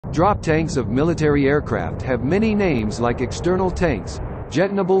Drop tanks of military aircraft have many names like external tanks,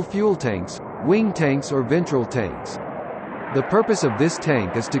 jettonable fuel tanks, wing tanks or ventral tanks. The purpose of this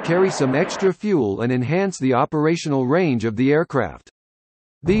tank is to carry some extra fuel and enhance the operational range of the aircraft.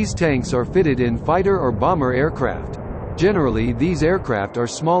 These tanks are fitted in fighter or bomber aircraft. Generally, these aircraft are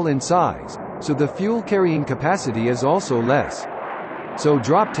small in size, so the fuel carrying capacity is also less. So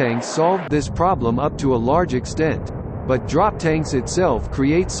drop tanks solved this problem up to a large extent. But drop tanks itself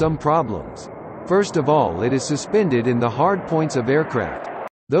creates some problems. First of all, it is suspended in the hard points of aircraft.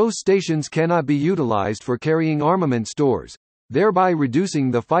 Those stations cannot be utilized for carrying armament stores, thereby reducing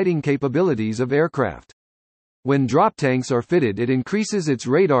the fighting capabilities of aircraft. When drop tanks are fitted, it increases its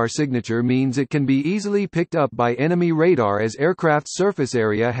radar signature, means it can be easily picked up by enemy radar as aircraft's surface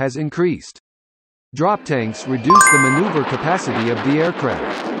area has increased. Drop tanks reduce the maneuver capacity of the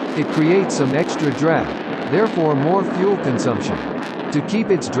aircraft. It creates some extra drag, therefore more fuel consumption. To keep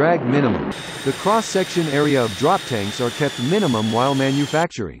its drag minimum, the cross-section area of drop tanks are kept minimum while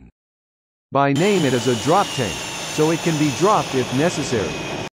manufacturing. By name it is a drop tank, so it can be dropped if necessary.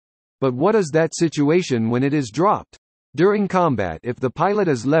 But what is that situation when it is dropped? During combat, if the pilot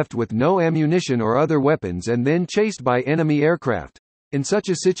is left with no ammunition or other weapons and then chased by enemy aircraft, in such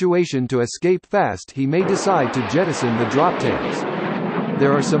a situation, to escape fast he may decide to jettison the drop tanks.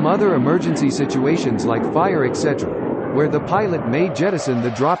 There are some other emergency situations like fire etc., where the pilot may jettison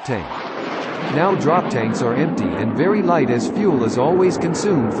the drop tank. Now drop tanks are empty and very light as fuel is always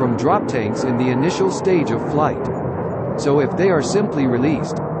consumed from drop tanks in the initial stage of flight. So if they are simply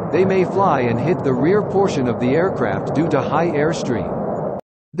released, they may fly and hit the rear portion of the aircraft due to high airstream.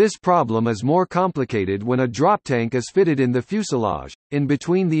 This problem is more complicated when a drop tank is fitted in the fuselage, in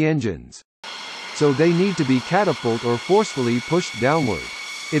between the engines. So they need to be catapulted or forcefully pushed downward.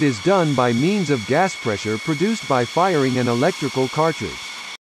 It is done by means of gas pressure produced by firing an electrical cartridge.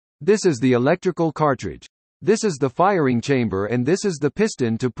 This is the electrical cartridge. This is the firing chamber and this is the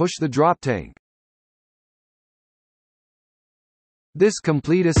piston to push the drop tank. This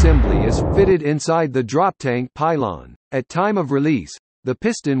complete assembly is fitted inside the drop tank pylon. At time of release, the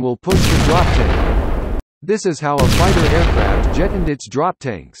piston will push the drop tank. This is how a fighter aircraft jettoned its drop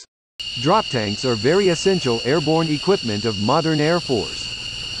tanks. Drop tanks are very essential airborne equipment of modern Air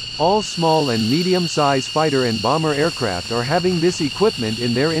Force. All small and medium-sized fighter and bomber aircraft are having this equipment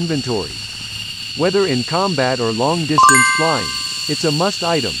in their inventory. Whether in combat or long-distance flying, it's a must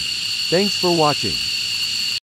item. Thanks for watching.